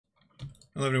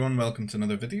Hello everyone, welcome to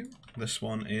another video. This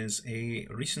one is a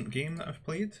recent game that I've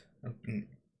played. I've been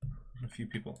a few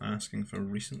people asking for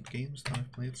recent games that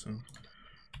I've played, so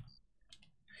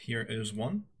here is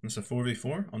one. It's a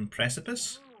 4v4 on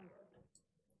Precipice,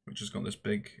 which has got this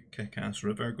big kick-ass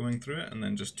river going through it, and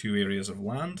then just two areas of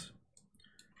land.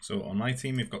 So on my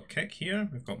team we've got Kick here,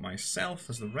 we've got myself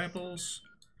as the Rebels,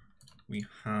 we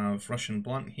have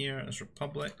RussianBlunt here as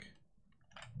Republic,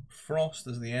 Frost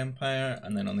as the Empire,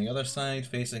 and then on the other side,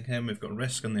 facing him, we've got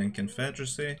Risk on the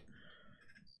Confederacy,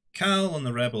 Cal on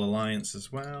the Rebel Alliance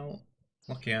as well,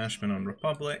 Luckyashman on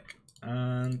Republic,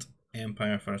 and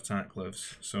Empire for Attack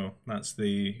Lives. So that's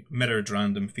the mirrored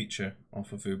random feature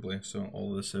off of Oobly, so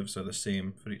all the civs are the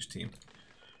same for each team.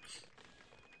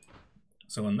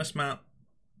 So on this map,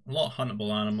 a lot of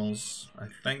huntable animals, I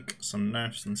think, some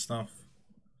nerfs and stuff.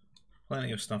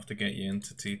 Plenty of stuff to get you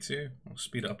into T2. I'll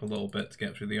speed it up a little bit to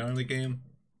get through the early game.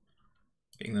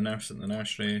 Getting the nerfs in the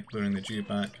nursery, luring the Jew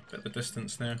back. Bit of a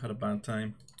distance there, had a bad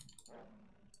time.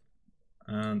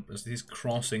 And there's these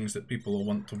crossings that people will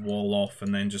want to wall off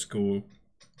and then just go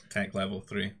tech level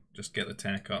 3. Just get the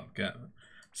tech up, get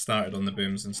started on the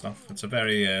booms and stuff. It's a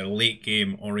very late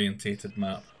game orientated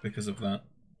map because of that.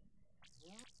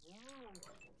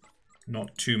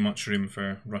 Not too much room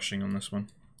for rushing on this one.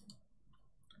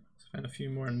 Find a few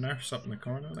more nerfs up in the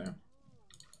corner there.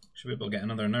 Should be able to get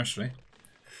another nursery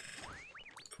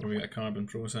before we get a carbon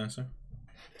processor.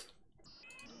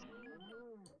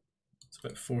 It's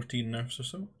about 14 nerfs or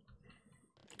so.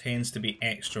 Tends to be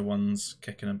extra ones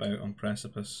kicking about on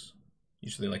Precipice.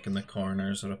 Usually like in the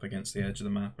corners or up against the edge of the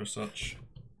map or such.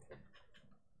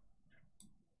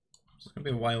 It's going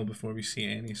to be a while before we see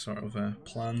any sort of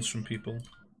plans from people.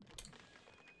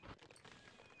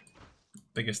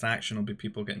 Biggest action will be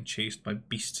people getting chased by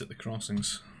beasts at the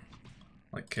crossings,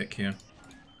 like Kick here.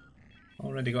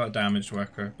 Already got a damaged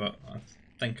worker, but I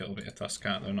think it'll be a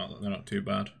Tuscat. They're not too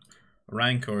bad.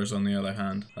 Rancors, on the other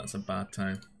hand, that's a bad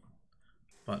time.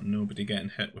 But nobody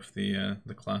getting hit with the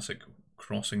classic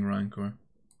crossing Rancor.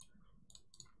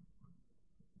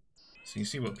 So you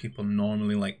see what people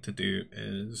normally like to do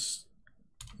is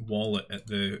wall it at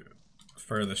the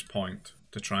furthest point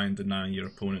to try and deny your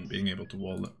opponent being able to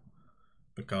wall it.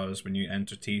 Because when you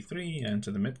enter T3, you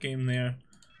enter the mid-game there,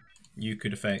 you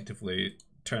could effectively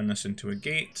turn this into a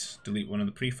gate, delete one of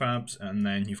the prefabs, and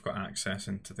then you've got access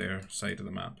into their side of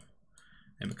the map.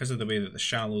 And because of the way that the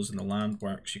shallows and the land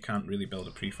works, you can't really build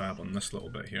a prefab on this little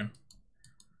bit here.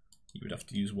 You would have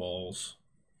to use walls.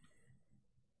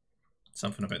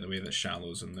 Something about the way that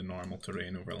shallows and the normal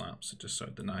terrain overlaps, it just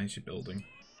sort of denies you building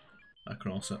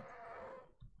across it.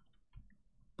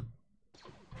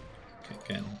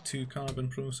 Getting 2 carbon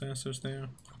processors there,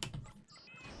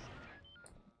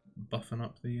 buffing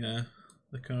up the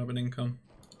carbon income.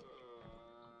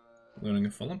 Luring a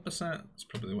Philippiset, it's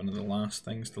probably one of the last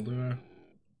things to lure,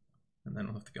 and then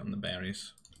we'll have to get on the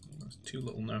berries. There's 2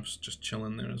 little nerfs just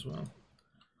chilling there as well.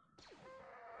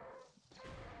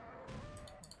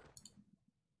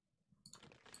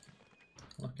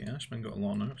 Luckyashman got a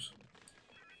lot of nerfs.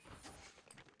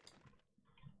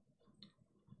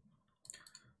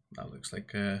 That looks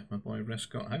like my boy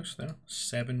Risk got a house there.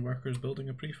 7 workers building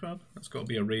a prefab. That's got to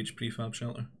be a rage prefab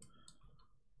shelter.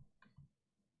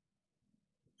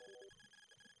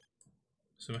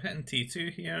 So we're hitting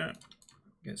T2 here.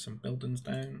 Get some buildings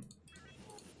down.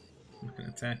 Looking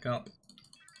to tech up.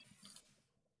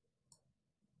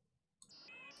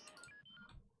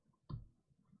 I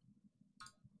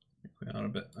think we are a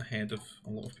bit ahead of a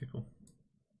lot of people.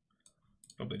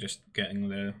 Probably just getting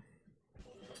the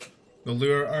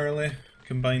lure early,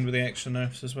 combined with the extra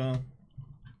nerfs as well.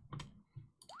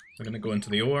 We're going to go into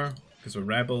the ore, because we're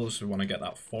rebels, we want to get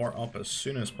that fort up as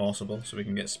soon as possible, so we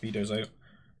can get speeders out,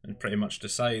 and pretty much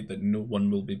decide that no one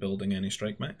will be building any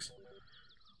strike mechs.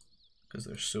 Because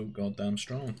they're so goddamn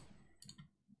strong.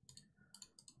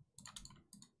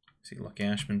 See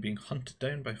Luckyashman being hunted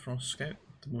down by Frost Scout,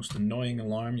 the most annoying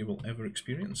alarm you will ever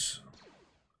experience.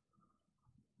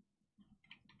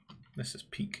 This is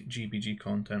peak GBG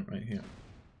content right here.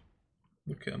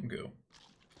 Look at him go.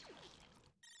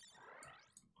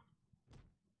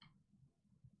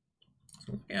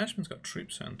 So Ashman's got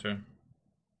Troop Center.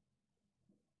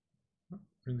 Not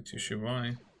really too sure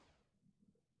why.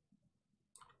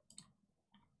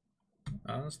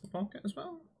 As the pocket as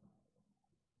well.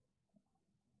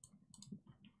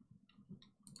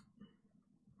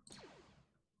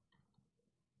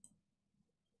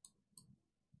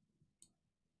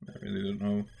 I really don't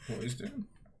know what he's doing.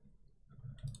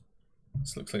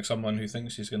 This looks like someone who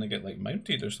thinks he's going to get like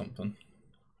mounted or something.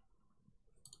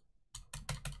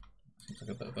 Seems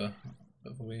like a bit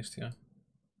of a waste here.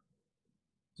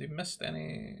 he missed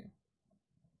any?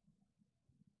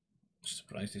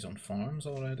 Surprised he's on farms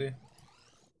already.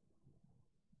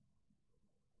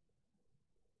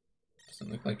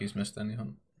 Doesn't look like he's missed any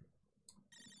hunt.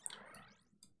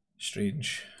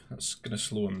 Strange. That's gonna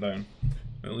slow him down.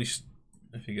 At least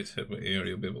if he gets hit with air,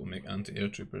 he'll be able to make anti-air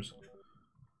troopers.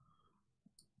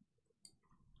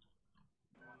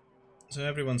 So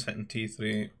everyone's hitting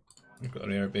T3. We've got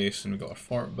our air base and we've got our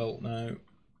fort built now.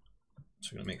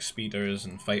 So we're gonna make speeders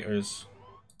and fighters.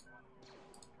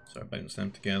 Sort of bounce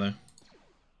them together.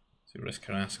 So risk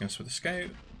harassing us with a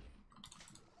scout.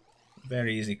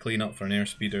 Very easy cleanup for an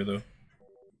airspeeder though.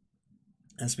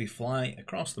 As we fly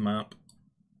across the map,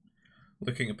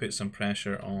 looking to put some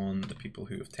pressure on the people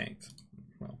who have tanked,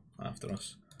 well, after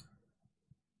us.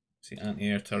 See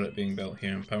anti-air turret being built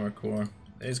here in power core.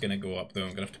 It is going to go up though,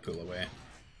 I'm going to have to pull away.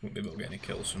 Won't be able to get any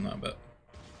kills from that bit.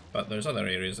 But there's other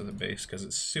areas of the base because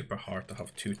it's super hard to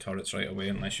have 2 turrets right away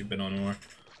unless you've been on ore.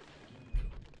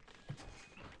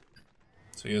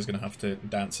 So he is going to have to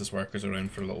dance his workers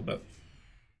around for a little bit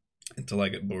until I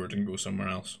get bored and go somewhere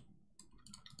else.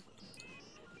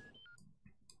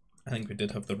 I think we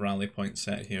did have the rally point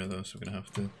set here though, so we're going to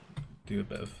have to do a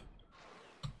bit of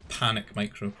panic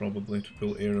micro probably to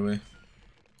pull air away.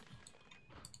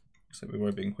 Looks like we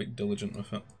were being quite diligent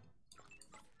with it.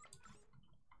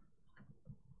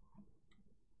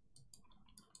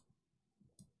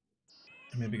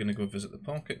 I'm maybe going to go visit the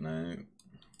pocket now.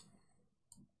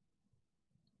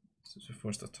 Since we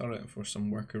forced a turret and forced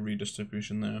some worker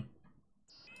redistribution there.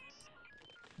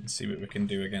 And see what we can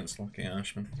do against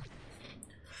Luckyashman.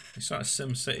 He sort of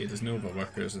Sim City his Nova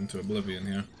workers into oblivion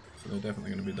here, so they're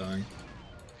definitely going to be dying.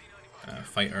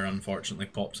 Fighter unfortunately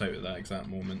pops out at that exact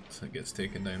moment, it gets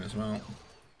taken down as well.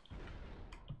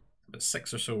 But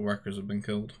 6 or so workers have been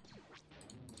killed.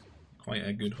 Quite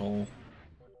a good haul.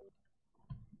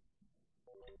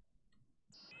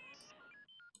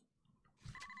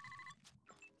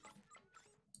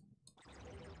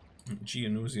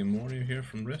 Geonosium warrior here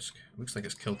from Risk. Looks like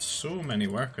it's killed so many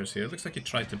workers here. Looks like he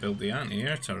tried to build the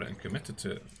anti-air turret and committed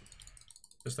to it.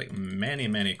 There's like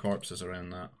many corpses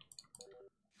around that.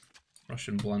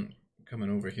 RussianBlunt coming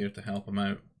over here to help him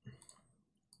out.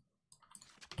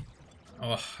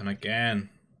 Oh, and again.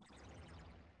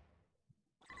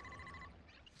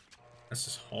 This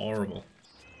is horrible.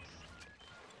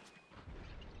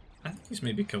 I think he's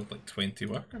maybe killed like 20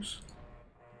 workers.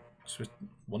 Just with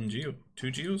 1 geo,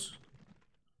 2 geos.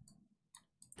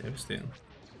 Devastating.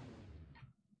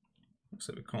 Looks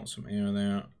like we caught some air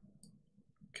there.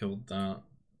 Killed that.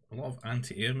 A lot of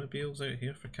anti-air mobiles out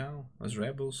here for Cal as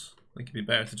rebels. I think it'd be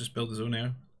better to just build his own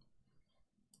air.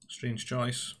 Strange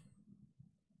choice.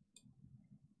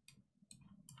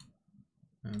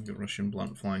 And we've got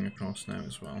RussianBlunt flying across now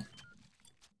as well.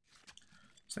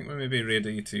 I think we may be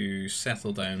ready to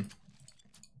settle down.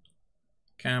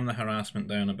 Calm the harassment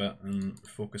down a bit and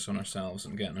focus on ourselves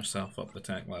and getting ourselves up the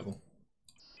tech level.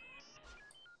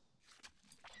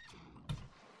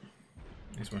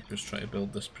 These workers try to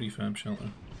build this prefab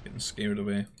shelter, getting scared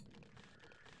away.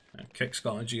 Kick's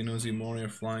got a Geonosium warrior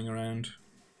flying around.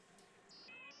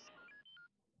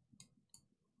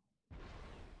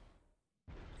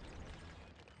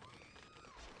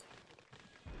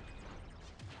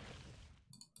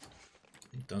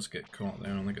 He does get caught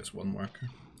there, only gets 1 worker.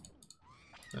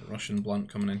 That RussianBlunt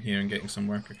coming in here and getting some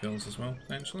worker kills as well,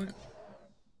 potentially.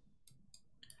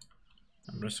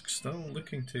 And Risk still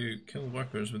looking to kill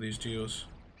workers with these geos.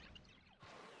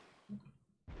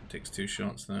 Takes 2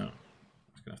 shots there.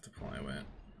 He's gonna have to fly away.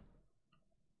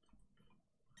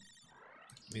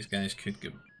 These guys could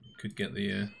get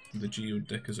the geo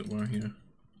dick, as it were, here.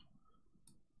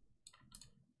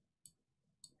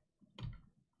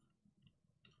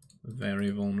 Very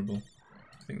vulnerable.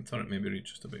 I think the turret maybe reached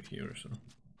just about here or so.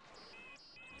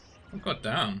 Oh god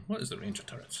damn, what is the range of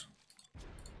turrets?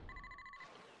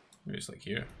 Maybe it's like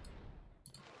here.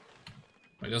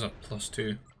 Oh, it does have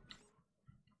 +2.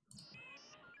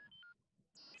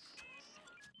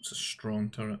 It's a strong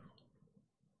turret.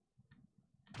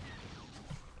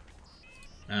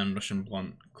 And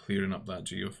RussianBlunt clearing up that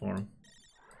geo for him.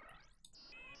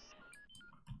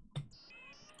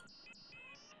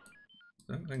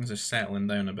 I think things are settling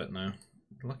down a bit now.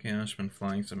 Luckyashman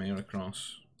flying some air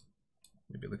across.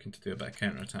 Maybe looking to do a bit of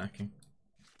counter-attacking.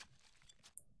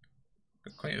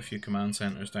 Got quite a few command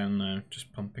centres down now,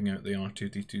 just pumping out the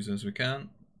R2D2s as we can.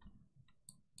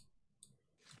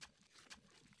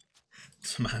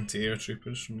 Some anti-air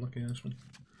troopers from Luckyashman.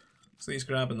 So he's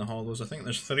grabbing the hollows. I think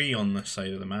there's 3 on this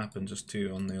side of the map and just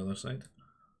 2 on the other side.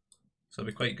 So it'll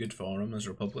be quite good for him as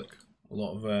Republic. A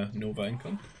lot of Nova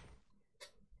income.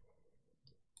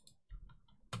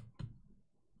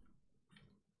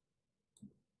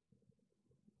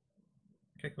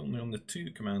 Kick only on the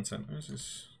 2 command centers.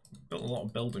 He's built a lot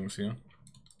of buildings here.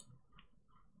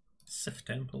 Sith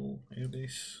Temple,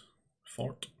 Airbase,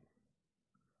 Fort.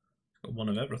 He's got one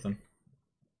of everything.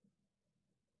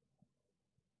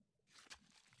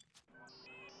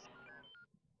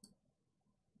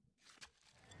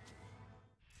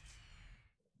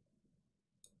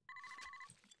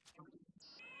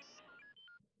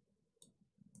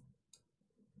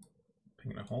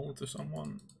 Ping a hole to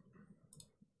someone.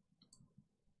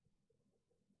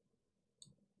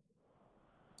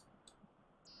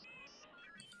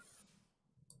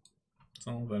 It's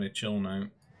all very chill now.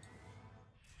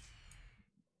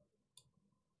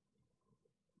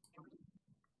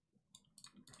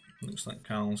 Looks like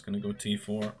Cal's going to go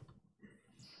T4.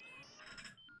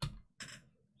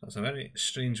 That's a very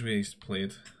strange way he's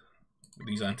played with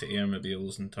these anti-air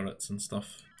mobiles and turrets and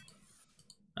stuff.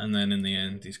 And then in the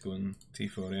end he's going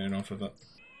T4 air off of it.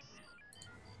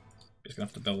 He's going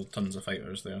to have to build tons of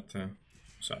fighters there to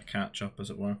sort of catch up, as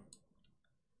it were.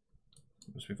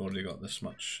 Because we've already got this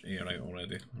much air out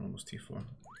already. We're almost T4.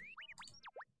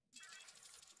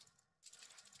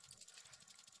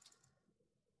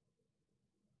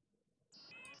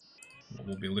 What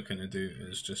we'll be looking to do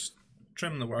is just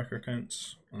trim the worker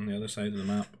counts on the other side of the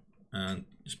map and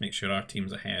just make sure our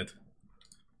team's ahead,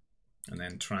 and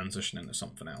then transition into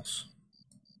something else.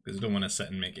 Because I don't want to sit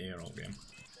and make air all game.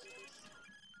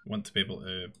 I want to be able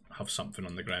to have something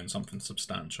on the ground, something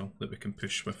substantial that we can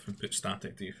push with and put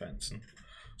static defense and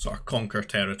sort of conquer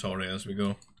territory as we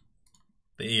go.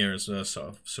 The air is a sort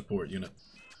of support unit.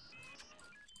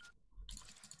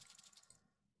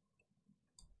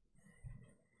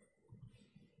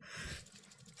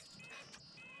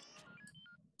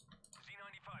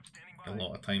 A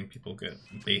lot of time people get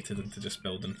baited into just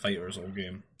building fighters all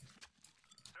game,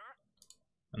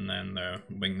 and then their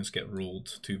wings get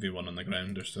rolled 2v1 on the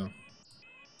ground or so,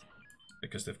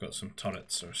 because they've got some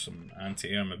turrets or some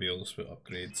anti-air mobiles with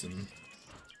upgrades and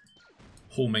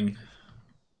homing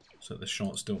so that the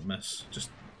shots don't miss,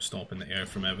 just stopping the air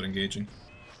from ever engaging.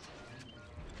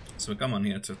 So we come on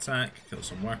here to attack, kill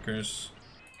some workers.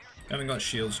 We haven't got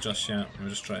shields just yet, we're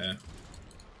just trying to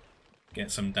get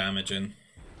some damage in.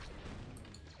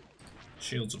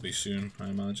 Shields will be soon, I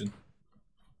imagine.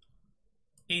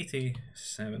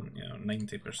 87, yeah,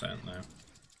 90% now.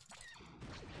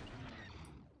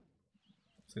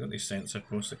 So they've got these sensor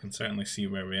posts that can certainly see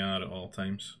where we are at all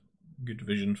times. Good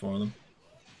vision for them.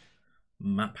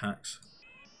 Map hacks.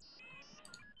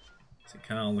 So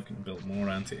Cal looking to build more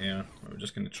anti-air. We're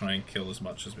just going to try and kill as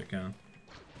much as we can.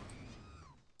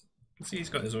 You can see he's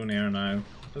got his own air now.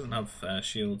 Doesn't have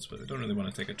shields, but we don't really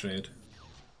want to take a trade.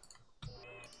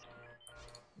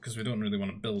 Because we don't really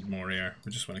want to build more air,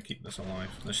 we just want to keep this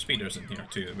alive. There's speeders in here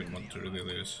too that we don't want to really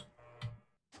lose.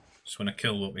 Just want to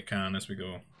kill what we can as we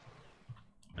go.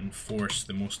 And force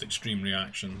the most extreme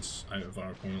reactions out of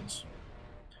our opponents.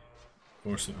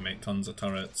 Force them to make tons of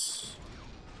turrets,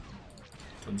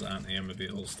 tons of anti-air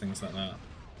mobiles, things like that.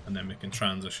 And then we can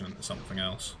transition into something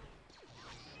else.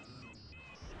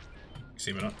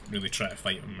 See, we're not really trying to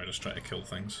fight them, we're just trying to kill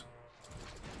things.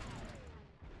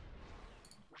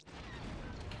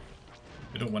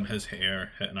 We don't want his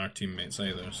air hitting our teammates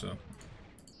either, so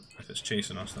if it's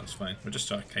chasing us, that's fine. We're just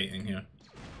sort of kiting here.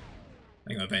 I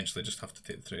think I'll eventually just have to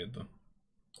take the trade though.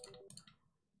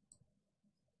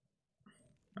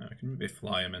 I can maybe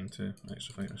fly him into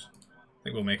extra fighters. I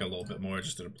think we'll make a little bit more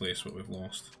just to replace what we've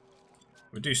lost.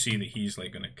 We do see that he's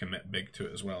like going to commit big to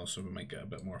it as well, so we might get a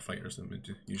bit more fighters than we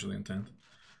do usually intend.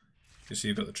 You see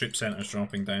you've got the troop centres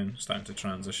dropping down, starting to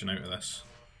transition out of this.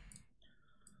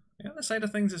 The other side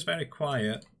of things is very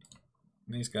quiet.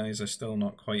 These guys are still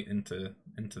not quite into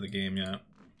the game yet.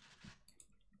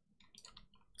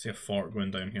 See a fort going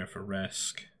down here for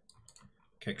risk.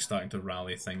 Kick starting to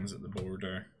rally things at the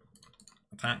border.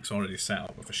 Attack's already set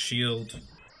up with a shield.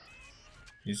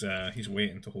 He's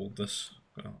waiting to hold this.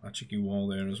 Got a cheeky wall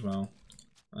there as well.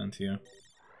 And here.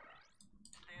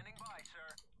 Standing by,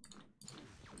 sir.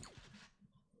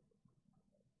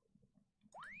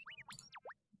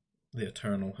 The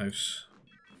Eternal House.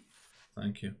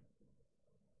 Thank you.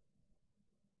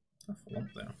 A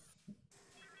lump there.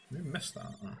 We missed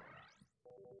that. Or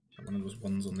one of those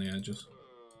ones on the edges.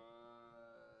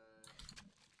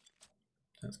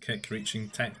 That's Kick reaching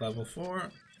tech level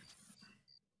 4.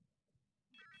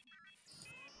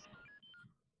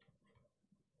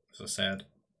 As I said,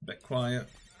 a bit quiet.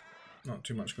 Not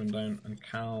too much going down. And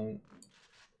Cal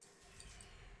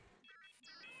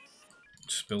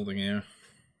just building air.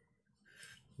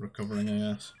 Recovering,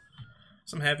 I guess.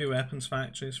 Some heavy weapons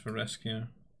factories for risk here.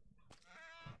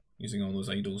 Using all those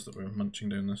idols that we're munching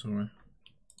down this way.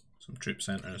 some troop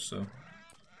centres, so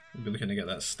we'll be looking to get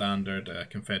that standard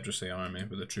Confederacy army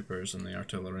with the troopers and the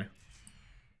artillery.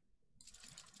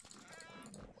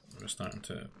 We're starting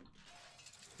to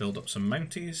build up some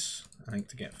Mounties, I think,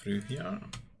 to get through here.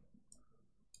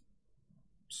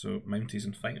 So Mounties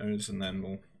and fighters, and then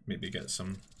we'll maybe get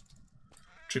some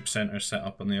troop centres set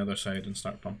up on the other side and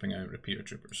start pumping out repeater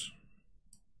troopers.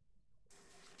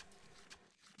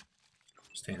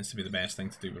 This tends to be the best thing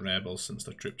to do with rebels since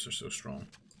their troops are so strong.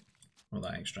 All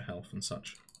that extra health and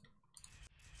such.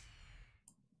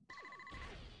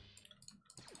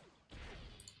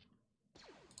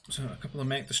 So a couple of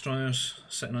mech destroyers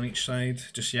sitting on each side,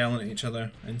 just yelling at each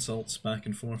other, insults back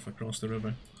and forth across the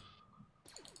river.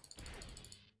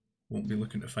 Won't be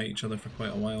looking to fight each other for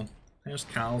quite a while. There's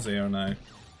Cal's Air now,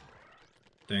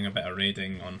 doing a bit of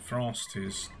raiding on Frost,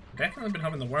 who's definitely been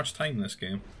having the worst time this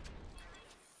game.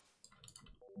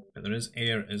 But there is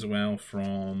air as well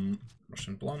from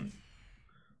RussianBlunt,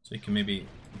 so he can maybe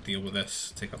deal with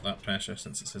this, take up that pressure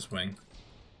since it's his wing,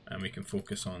 and we can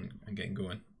focus on getting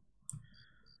going.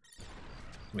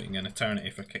 Waiting an eternity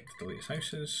for Kick to delete his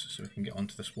houses, so we can get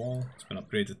onto this wall. It's been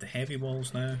upgraded to heavy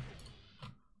walls now.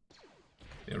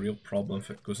 Be a real problem if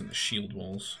it goes into shield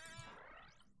walls.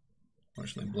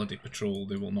 Fortunately, Bloody Patrol,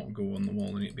 they will not go on the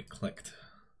wall, they need to be clicked.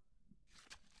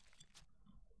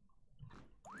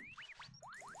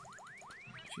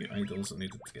 A few idols that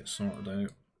needed to get sorted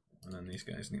out, and then these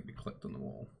guys need to be clicked on the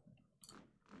wall.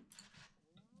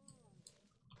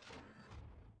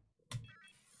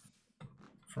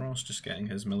 Frost just getting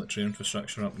his military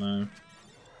infrastructure up now.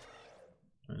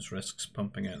 There's risks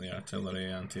pumping out the artillery,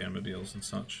 anti-airmobiles and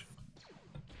such.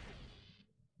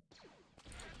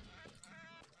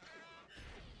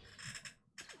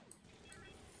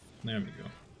 There we go.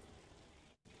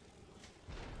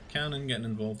 Cannon getting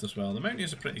involved as well. The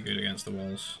Mounties are pretty good against the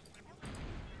walls.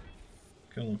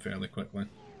 Kill them fairly quickly.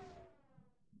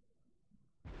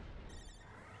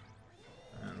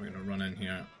 And we're going to run in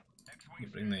here.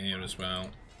 Bring the air as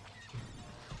well.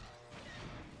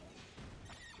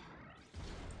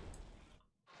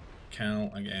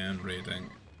 Cal again raiding.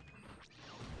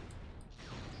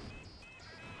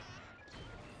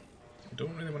 I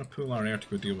don't really want to pull our air to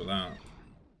go deal with that.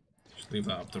 Just leave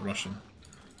that up to Russian.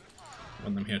 I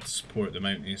want them here to support the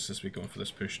Mounties as we go for this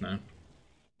push now.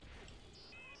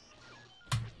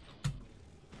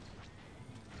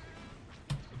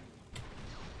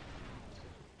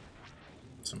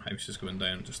 Some houses going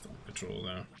down just on patrol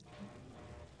there.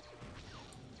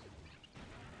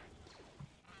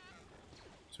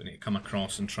 So we need to come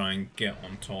across and try and get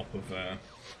on top of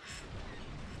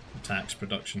attacks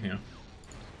production here.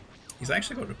 He's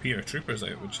actually got repeater troopers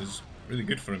out, which is really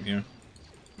good for him here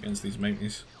against these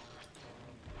Mounties.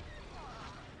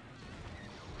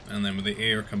 And then with the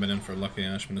air coming in for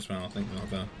Luckyashman as well, I think we'll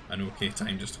have an okay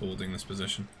time just holding this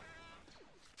position.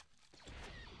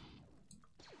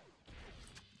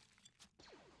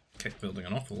 Kick building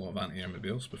an awful lot of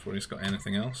anti-airmobiles before he's got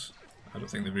anything else. I don't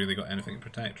think they've really got anything to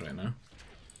protect right now.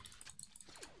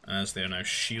 As they are now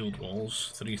shield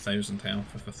walls, 3000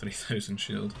 health with a 3000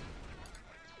 shield.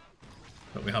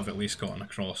 But we have at least gotten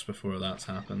across before that's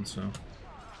happened, so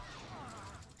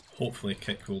hopefully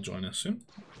Kick will join us soon,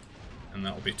 and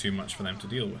that will be too much for them to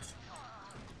deal with.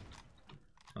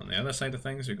 On the other side of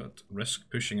things, we've got Risk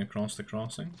pushing across the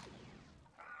crossing.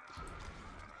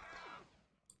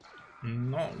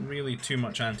 Not really too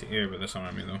much anti-air with this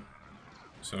army though,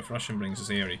 so if Russian brings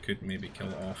his air he could maybe kill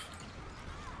it off.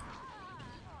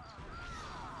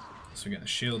 So we get a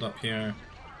shield up here,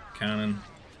 cannon.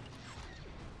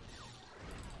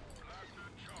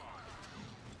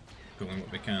 Pulling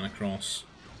what we can across.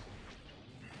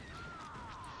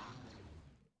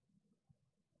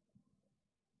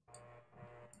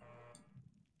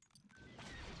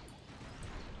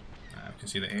 You can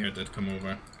see the air did come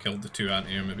over, killed the two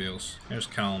anti-airmobiles. Here's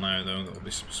Cal now though, that will be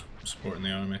supporting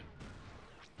the army.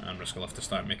 And Risk will have to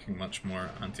start making much more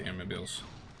anti-airmobiles.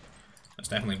 It's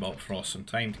definitely bought Frost some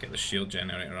time to get the shield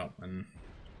generator up and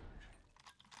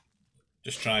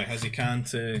just try as he can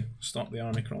to stop the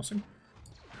army crossing.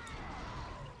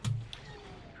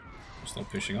 We're still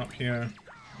pushing up here,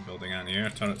 building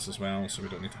anti-air turrets as well, so we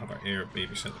don't need to have our air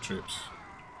babysit the troops.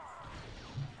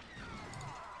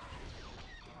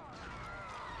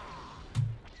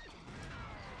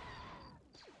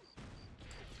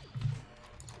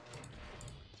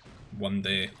 One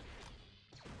day,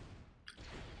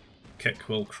 Kick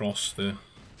will cross the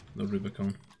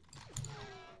Rubicon.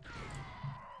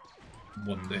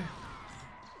 One day.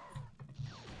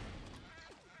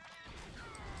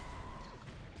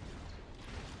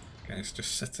 Okay, it's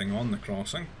just sitting on the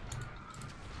crossing,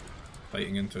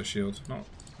 fighting into a shield. Not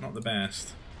not the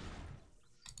best.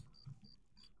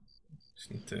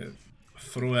 Just need to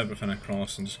throw everything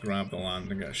across and just grab the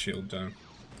land and get a shield down.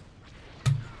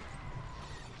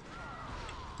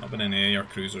 Not been any air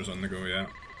cruisers on the go yet.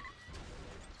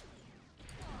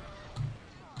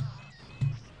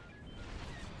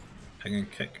 Pinging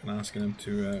Kick and asking him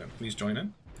to please join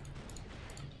in.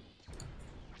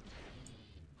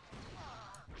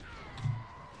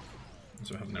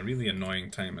 So we're having a really annoying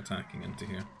time attacking into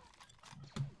here.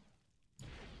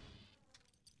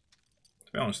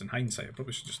 To be honest, in hindsight, I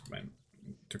probably should just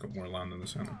took up more land in the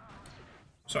centre.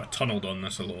 Sort of tunnelled on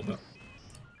this a little bit.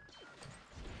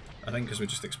 I think because we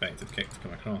just expected Kick to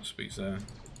come across, but he's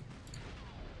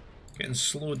getting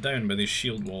slowed down by these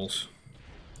shield walls.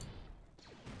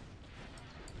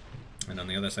 And on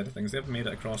the other side of things, they've made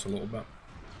it across a little bit.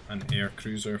 An air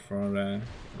cruiser for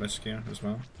Risk here as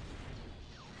well.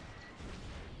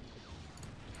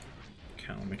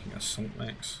 Cal making assault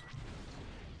mechs.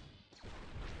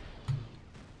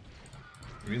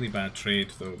 Really bad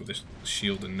trade though with this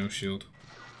shield and no shield.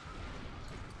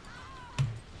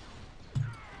 There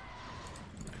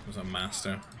goes a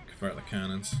master. Convert the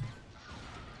cannons.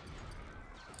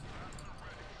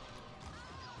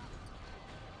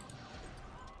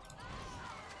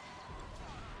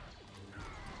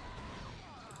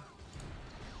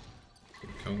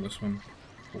 Kill this one,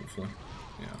 hopefully.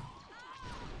 Yeah.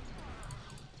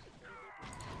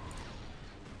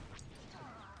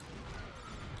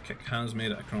 Kick has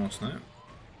made it across now.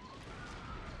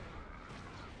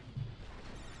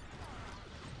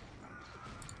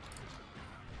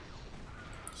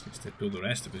 Just needs to build the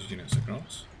rest of his units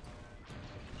across.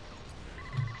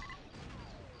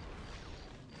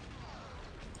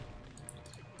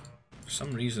 For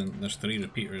some reason, there's 3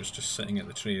 repeaters just sitting at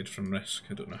the trade from Risk.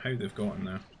 I don't know how they've gotten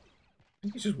there. I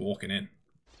think he's just walking in.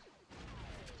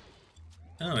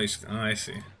 Oh, I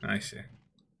see. I see.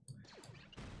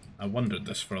 I wondered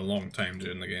this for a long time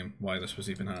during the game, why this was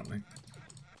even happening.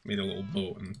 Made a little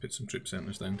boat and put some troop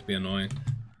centres down to be annoying.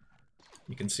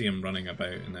 You can see him running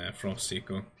about in Frost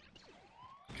Seco,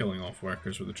 killing off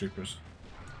workers with the troopers.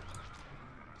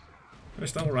 We're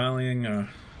still rallying our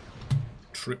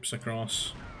troops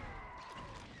across.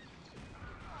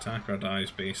 Attack or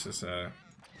Die's base is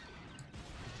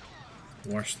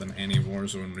worse than any war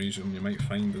zone region you might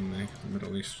find in the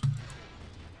Middle East.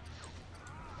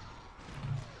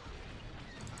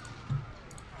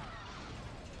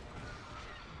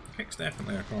 Kick's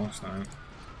definitely across now.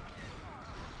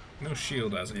 No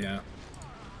shield as of yet.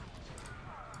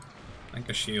 I think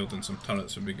a shield and some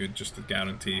turrets would be good just to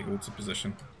guarantee he holds the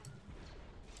position.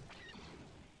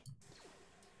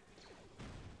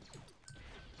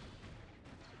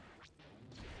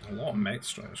 A lot of mech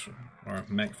strikes, or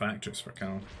mech factories for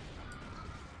Cal.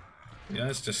 Yeah,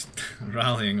 it's just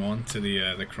rallying on to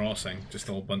the crossing, just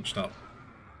all bunched up.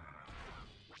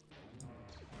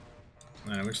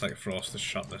 It looks like Frost has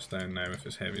shut this down now with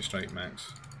his heavy strike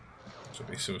mechs, which will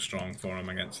be so strong for him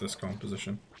against this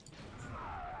composition.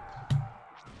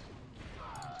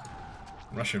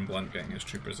 RussianBlunt getting his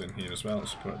troopers in here as well to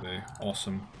support the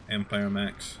awesome Empire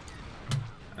mechs.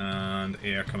 And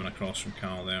air coming across from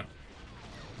Cal there.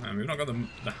 And we've not got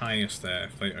the highest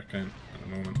fighter count at the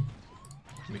moment.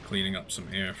 We'll be cleaning up some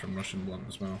air from RussianBlunt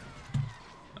as well,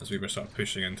 as we were sort of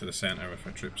pushing into the centre with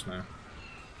our troops now.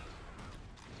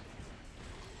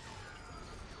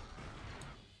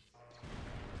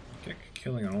 Kick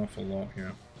killing an awful lot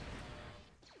here.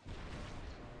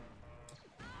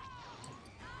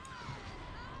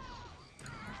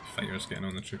 Fighters getting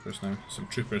on the troopers now. Some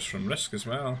troopers from Risk as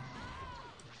well.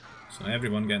 So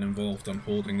everyone getting involved on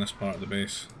holding this part of the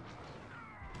base.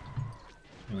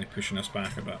 Really pushing us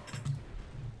back a bit.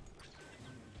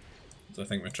 So I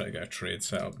think we're trying to get a trade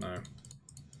set up now.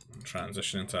 And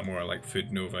transition into a more like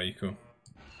Food Nova eco.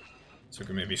 So we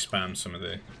can maybe spam some of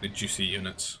the juicy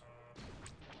units.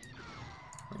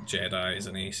 Like Jedis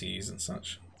and ACs and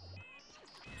such.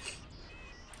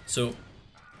 So,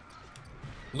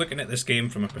 looking at this game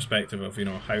from a perspective of, you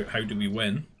know, how do we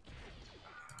win?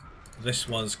 This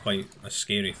was quite a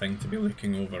scary thing to be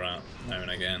looking over at now and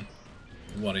again.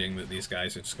 Worrying that these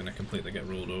guys are just going to completely get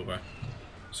rolled over.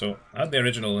 So, I had the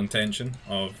original intention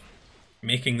of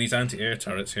making these anti-air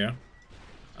turrets here.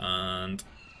 And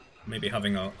maybe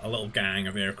having a little gang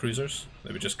of air cruisers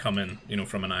that would just come in, you know,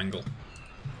 from an angle.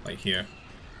 Like here.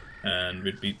 And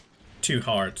would be too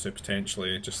hard to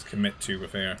potentially just commit to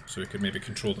with air, so we could maybe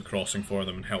control the crossing for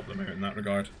them and help them out in that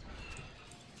regard.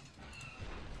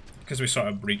 Because we sort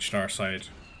of breached our side.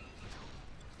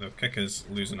 The Kick is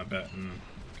losing a bit and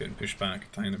getting pushed back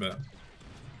a tiny bit.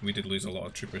 We did lose a lot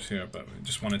of troopers here, but we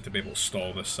just wanted to be able to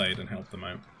stall this side and help them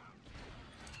out.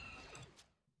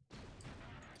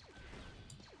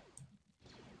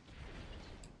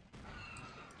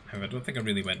 However, I don't think I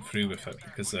really went through with it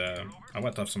because I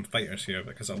wanted to have some fighters here,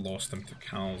 but because I lost them to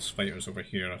Cal's fighters over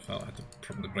here, I felt I had to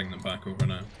probably bring them back over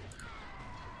now.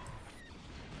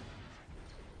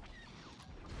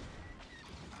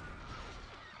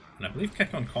 And I believe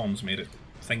Kick on Comms made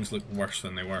things look worse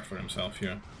than they were for himself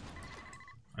here.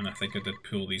 And I think I did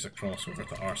pull these across over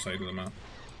to our side of the map.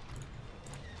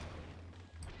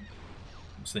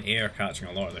 It's the air catching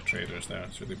a lot of the traders there,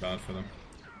 it's really bad for them.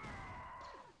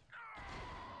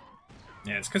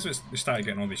 Yeah, it's because we started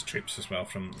getting all these troops as well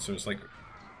from, so it's like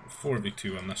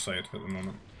 4v2 on this side at the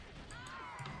moment.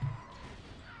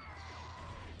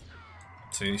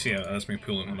 So you see as me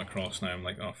pulling them across now, I'm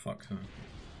like, oh fuck.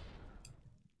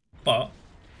 But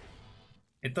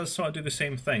it does sort of do the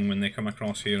same thing when they come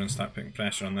across here and start putting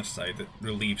pressure on this side. It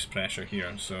relieves pressure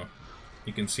here, so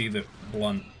you can see that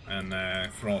Blunt and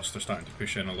Frost are starting to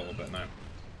push in a little bit now.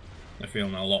 They're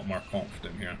feeling a lot more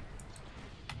confident here.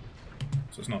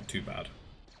 So it's not too bad.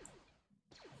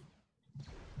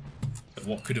 But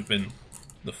what could have been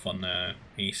the fun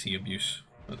AC abuse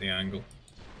at the angle.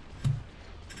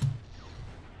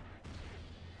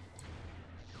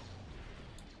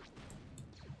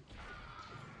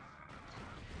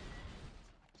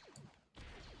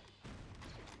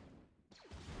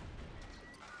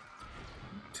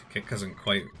 Kick isn't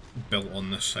quite built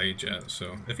on this side yet,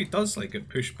 so if he does like get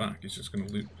pushed back, he's just going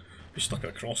to be stuck at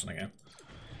a crossing again.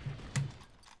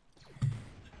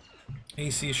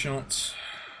 AC shots.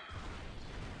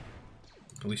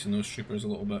 Policing those troopers a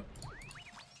little bit.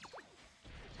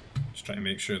 Just trying to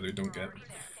make sure they don't get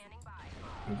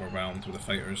overwhelmed with the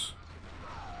fighters.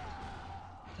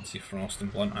 I see Frost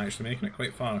and Blunt actually making it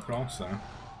quite far across there.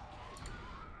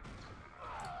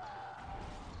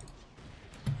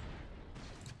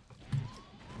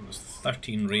 There's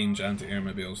 13 range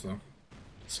anti-airmobiles though.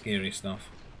 Scary stuff.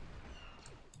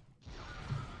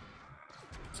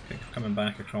 Coming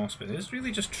back across, but it is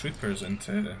really just troopers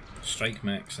into strike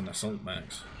mechs and assault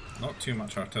mechs. Not too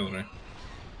much artillery.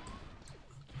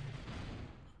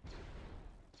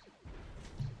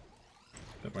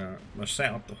 But we're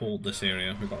set up to hold this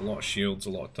area. We've got a lot of shields, a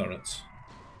lot of turrets.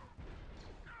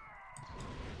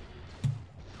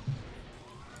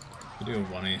 We do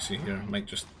have one AC here. Might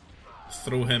just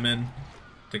throw him in,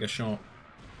 take a shot.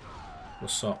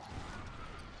 What's up?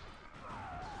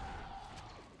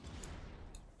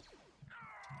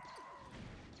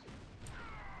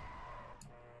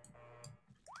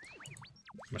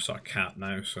 We're sort of capped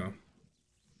now, so.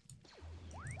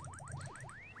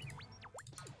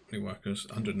 Many workers,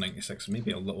 196,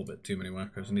 maybe a little bit too many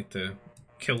workers. I need to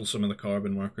kill some of the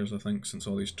carbon workers, I think, since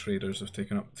all these traders have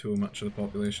taken up too much of the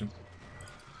population.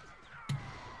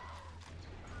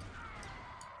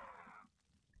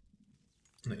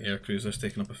 The air cruiser's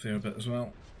taken up a fair bit as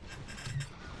well.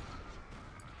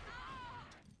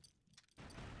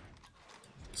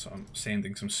 So I'm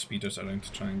sending some speeders around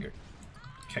to try and get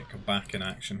Kick back in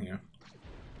action here.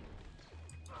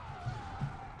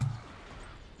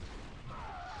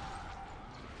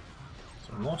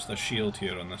 So I lost a shield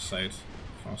here on this side.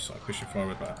 I'll sort of push it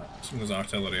forward, but some of those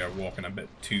artillery are walking a bit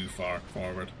too far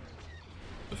forward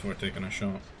before taking a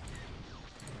shot.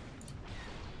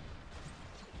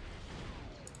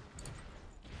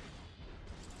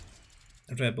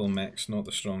 Rebel mech's not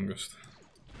the strongest.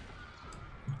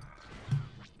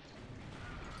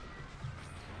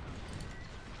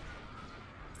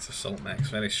 Assault mech's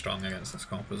very strong against this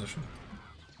composition.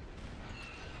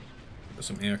 Got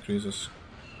some air cruisers.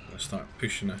 Gonna start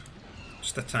pushing it.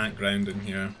 Just attack ground in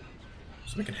here,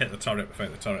 so we can hit the turret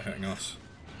without the turret hitting us.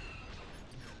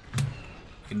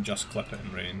 We can just clip it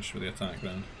in range with the attack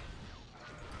ground.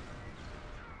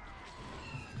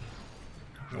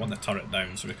 We want the turret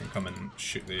down so we can come and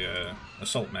shoot the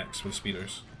assault mechs with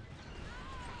speeders.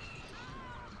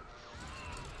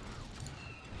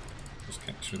 This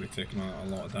Kick's really taking a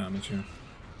lot of damage here.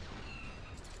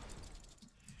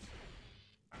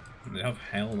 They have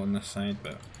hell on this side,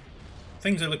 but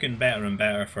things are looking better and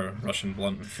better for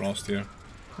RussianBlunt and Frost here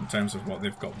in terms of what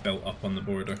they've got built up on the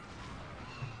border.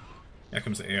 Here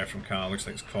comes the air from Cal, looks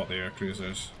like it's caught the air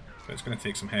cruisers, but it's going to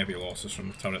take some heavy losses from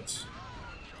the turrets.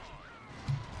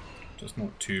 Just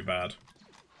not too bad.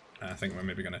 I think we're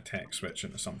maybe going to tech switch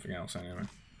into something else anyway.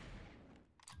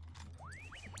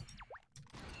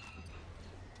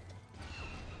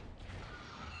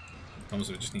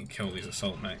 Obviously we just need to kill these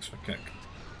assault mechs for Kick.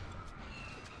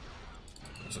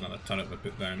 There's another turret we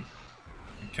put down.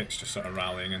 And Kick's just sort of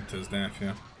rallying into his death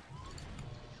here.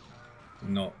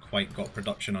 Not quite got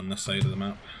production on this side of the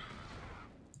map.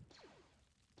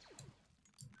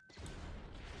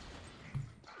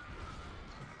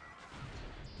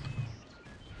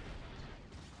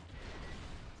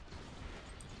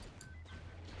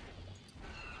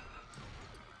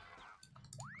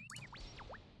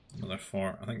 their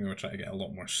fort. I think they were trying to get a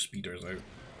lot more speeders out.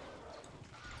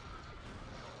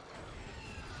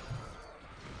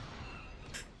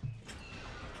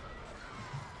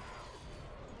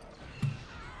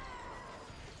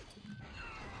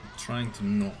 Trying to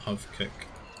not have kick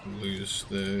lose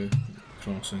the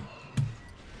crossing.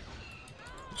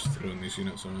 Just throwing these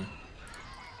units away.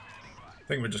 I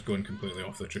think we're just going completely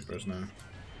off the troopers now,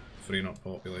 freeing up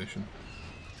population.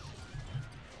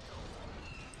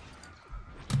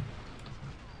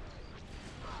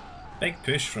 Big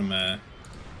push from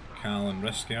Cal and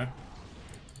Risk here.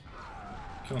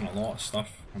 Killing a lot of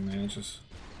stuff on the edges.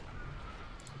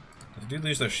 They do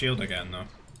lose their shield again though.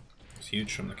 It's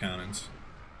huge from the cannons.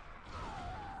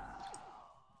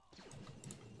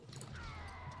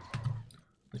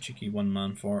 The cheeky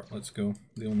one-man fort, let's go.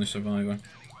 The only survivor.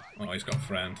 Oh, he's got a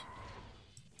friend.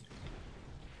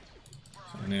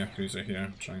 So an air cruiser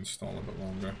here, try and stall a bit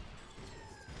longer.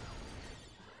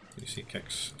 You see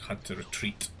Kix had to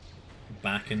retreat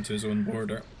back into his own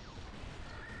border.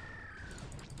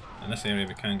 In this area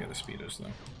we can get the speeders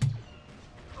though.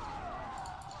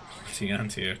 See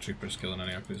anti-air troopers killing an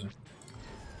air cruiser.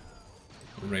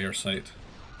 Rare sight.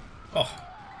 Oh!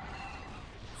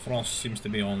 Frost seems to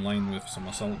be online with some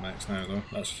assault mechs now though.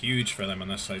 That's huge for them on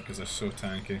this side because they're so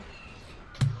tanky.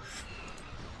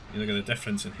 You look at the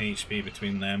difference in HP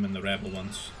between them and the rebel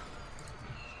ones.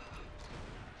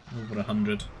 Over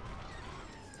 100.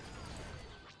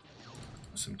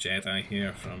 Some Jedi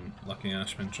here from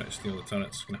Luckyashman try to steal the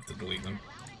turrets. Gonna have to delete them.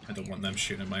 I don't want them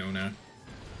shooting at my own air.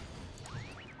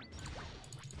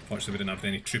 Fortunately we didn't have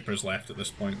any troopers left at this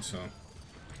point, so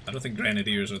I don't think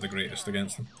Grenadiers are the greatest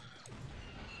against them.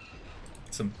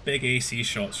 Some big AC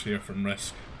shots here from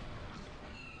Risk.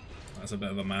 That's a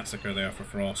bit of a massacre there for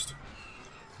Frost.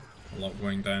 A lot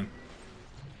going down.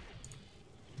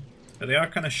 But they are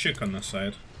kind of shook on this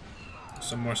side.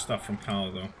 Some more stuff from Cal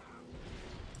though.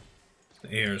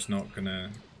 The air's not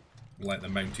gonna let the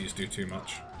Mounties do too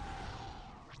much.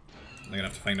 They're gonna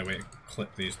have to find a way to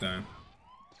clip these down.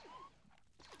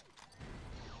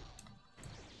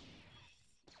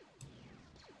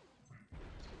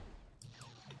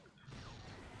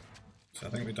 So I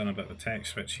think we've done a bit of a tech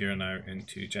switch here now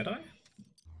into Jedi.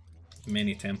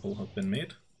 Many temple have been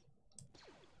made.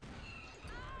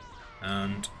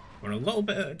 And we're a little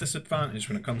bit at a disadvantage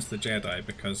when it comes to Jedi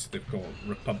because they've got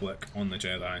Republic on the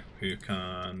Jedi who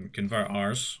can convert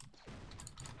ours.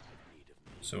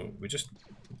 So we just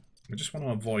want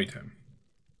to avoid him.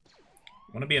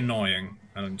 Want to be annoying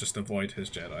and just avoid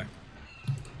his Jedi.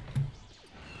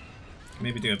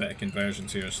 Maybe do a bit of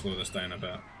conversions here, slow this down a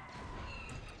bit.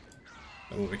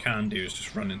 But what we can do is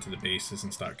just run into the bases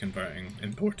and start converting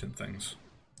important things.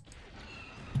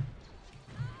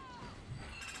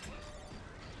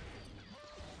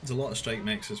 There's a lot of strike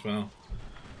mechs as well.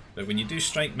 But when you do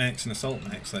strike mechs and assault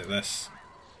mechs like this,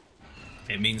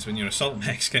 it means when your assault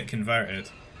mechs get converted,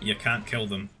 you can't kill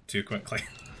them too quickly.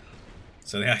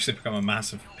 So they actually become a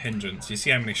massive hindrance. You see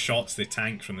how many shots they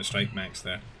tank from the strike mechs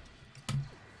there.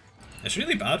 It's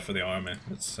really bad for the army.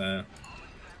 It's I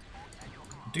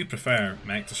do prefer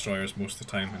mech destroyers most of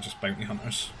the time and just bounty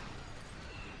hunters.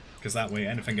 Because that way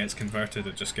anything gets converted,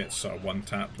 it just gets sort of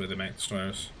one-tapped with the mech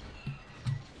destroyers.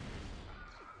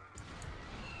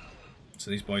 So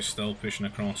these boys still pushing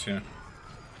across here.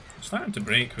 Starting to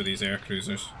break with these air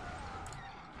cruisers.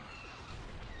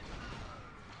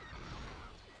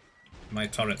 My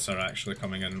turrets are actually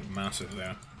coming in massive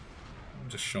there.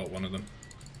 Just shot one of them.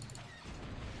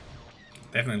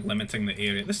 Definitely limiting the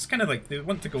area. This is kind of like, they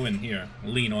want to go in here,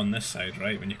 lean on this side,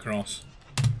 right, when you cross.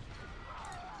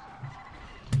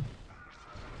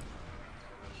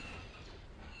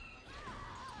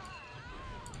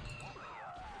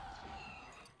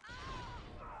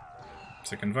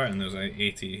 So converting those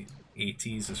 80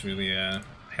 ATs has really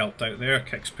helped out there.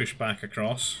 Kicks push back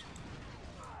across.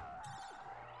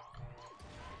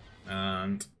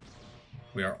 And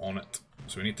we are on it.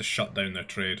 So we need to shut down their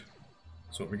trade.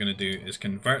 So what we're going to do is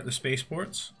convert the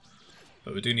spaceports,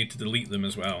 but we do need to delete them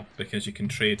as well, because you can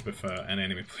trade with an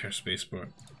enemy player spaceport.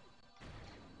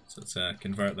 So let's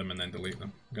convert them and then delete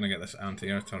them. I'm going to get this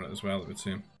anti-air turret as well, it would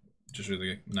seem, which is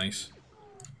really nice.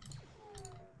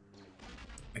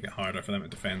 Make it harder for them to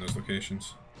defend those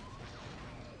locations.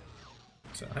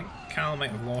 So I think Cal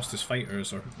might have lost his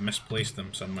fighters or misplaced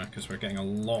them somewhere, because we're getting a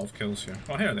lot of kills here.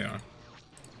 Oh, here they are.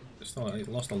 Just thought he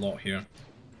lost a lot here.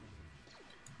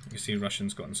 You see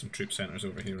Russians gotten some troop centers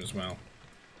over here as well.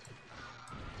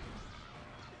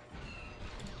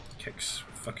 Kicks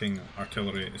fucking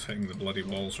artillery is hitting the bloody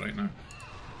walls right now.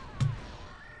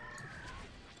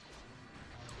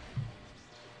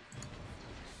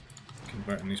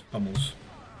 Converting these pummels.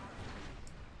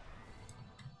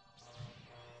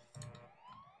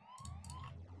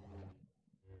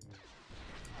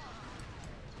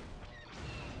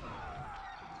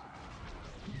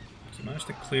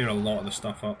 clear a lot of the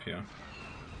stuff up here.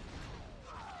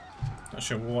 Not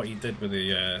sure what he did with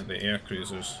the air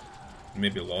cruisers.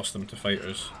 Maybe lost them to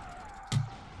fighters.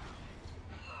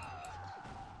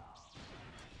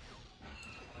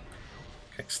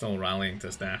 Kick's still rallying to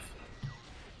his death.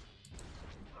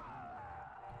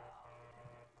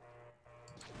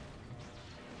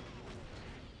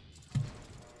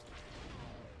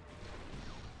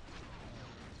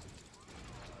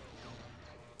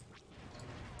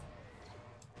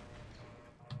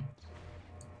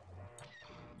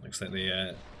 Looks like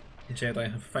the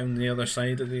Jedi have found the other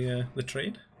side of the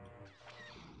trade.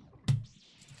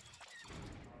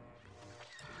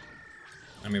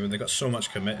 I mean, when they got so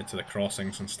much committed to the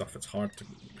crossings and stuff, it's hard to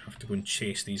have to go and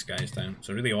chase these guys down. It's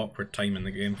a really awkward time in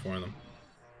the game for them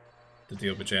to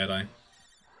deal with Jedi.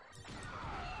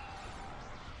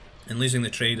 And losing the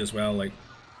trade as well, like,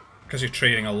 because you're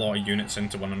trading a lot of units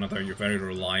into one another, you're very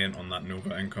reliant on that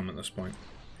Nova income at this point.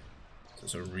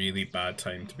 It's a really bad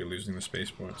time to be losing the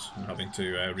spaceports and having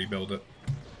to rebuild it.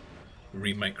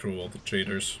 Re-micro all the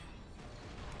traders.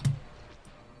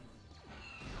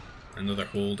 And they're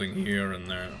holding here and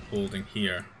they're holding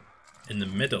here. In the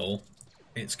middle,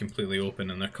 it's completely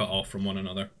open and they're cut off from one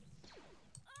another.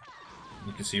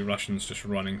 You can see Russians just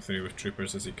running through with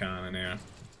troopers as he can in air,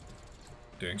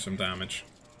 doing some damage.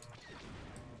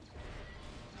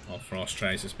 While Frost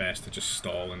tries his best to just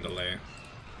stall and delay.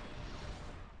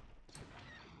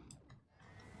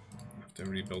 To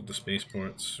rebuild the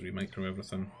spaceports, re-micro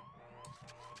everything.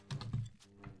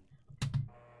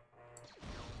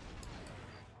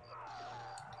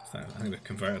 I think they've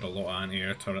converted a lot of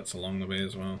anti-air turrets along the way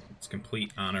as well. It's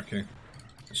complete anarchy.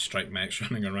 Just strike mechs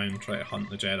running around, try to hunt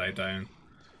the Jedi down.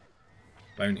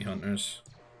 Bounty hunters.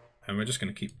 And we're just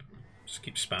gonna keep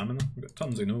spamming them. We've got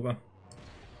tons of Nova.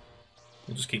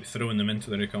 We'll just keep throwing them into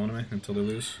their economy until they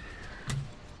lose.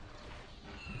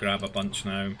 Grab a bunch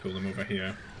now and pull them over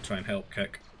here. Try and help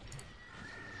kick.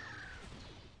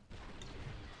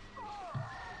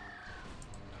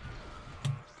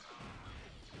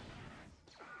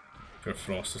 Poor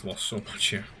Frost has lost so much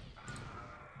here.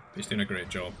 But he's doing a great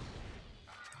job.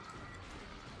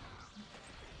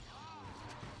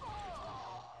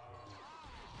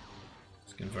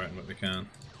 Just converting what we can.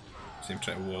 See him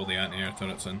try to wall the anti-air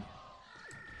turrets in.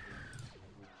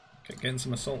 Okay, getting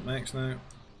some assault mechs now.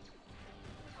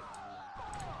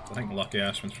 I think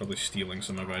Luckyashman's probably stealing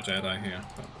some of our Jedi here,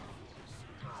 but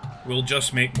we'll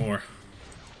just make more.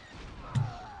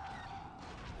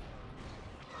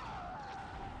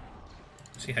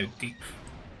 See how deep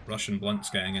RussianBlunt's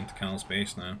getting into Cal's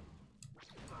base now.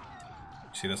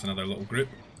 See, there's another little group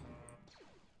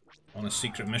on a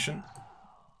secret mission.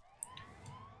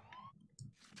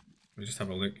 We just have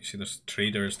a look. You see, there's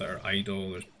traders that are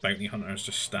idle. There's bounty hunters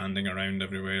just standing around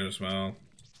everywhere as well.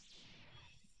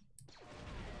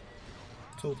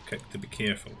 Told Kick to be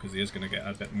careful because he is going to get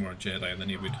a bit more Jedi than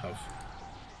he would have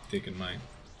taken mine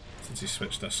since he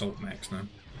switched to assault mechs now.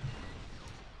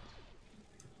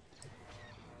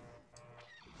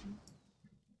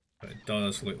 But it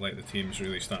does look like the team's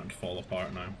really starting to fall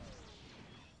apart now.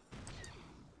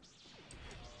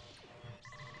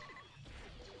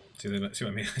 See what I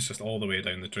mean? It's just all the way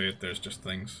down the trade, there's just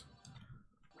things.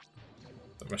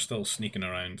 But we're still sneaking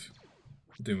around,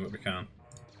 doing what we can.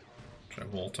 Try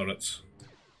wall turrets.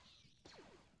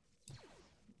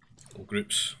 Little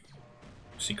groups,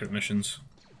 secret missions,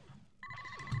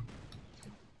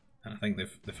 and I think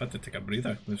they've had to take a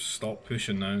breather. They've stopped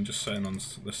pushing now and just sitting on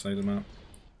this side of the map.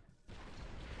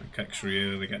 And Kick's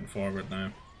really getting forward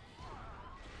now,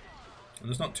 and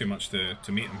there's not too much to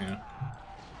meet him here.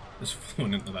 Just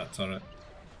flown into that turret.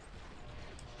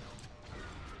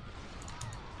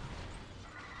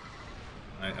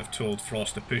 I've told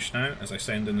Frost to push now as I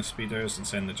send in the speeders and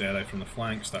send the Jedi from the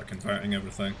flank, start converting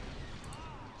everything.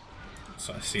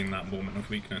 So I've seen that moment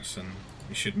of weakness and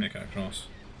we should make it across.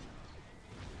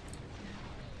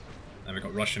 And we've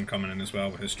got Russian coming in as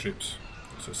well with his troops.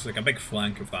 So it's like a big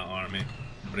flank of that army,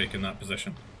 breaking that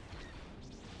position.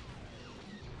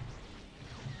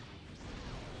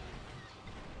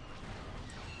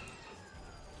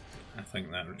 I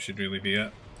think that should really be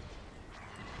it.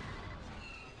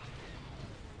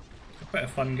 Quite a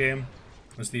fun game,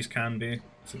 as these can be,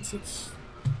 since it's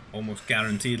almost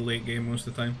guaranteed late game most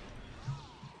of the time.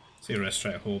 See the rest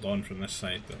try to hold on from this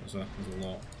side, but there's a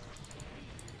lot.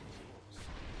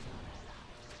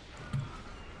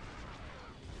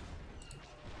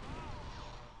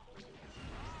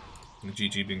 And the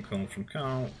GG being called from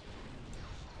Cal.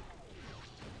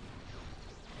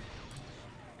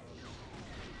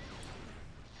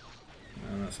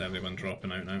 And that's everyone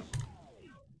dropping out now.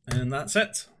 And that's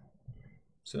it.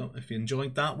 So if you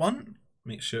enjoyed that one,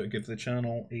 make sure to give the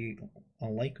channel a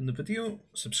like on the video,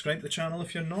 subscribe to the channel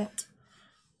if you're not.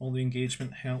 All the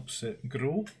engagement helps it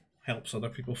grow, helps other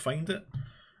people find it,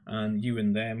 and you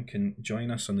and them can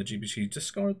join us on the GBC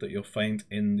Discord that you'll find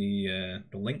in the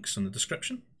links in the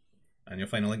description. And you'll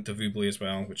find a link to Voobly as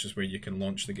well, which is where you can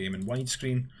launch the game in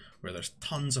widescreen, where there's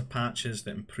tons of patches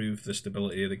that improve the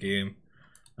stability of the game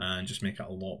and just make it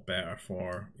a lot better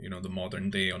for, you know, the modern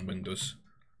day on Windows.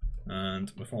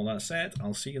 And with all that said,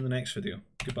 I'll see you in the next video.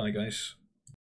 Goodbye, guys.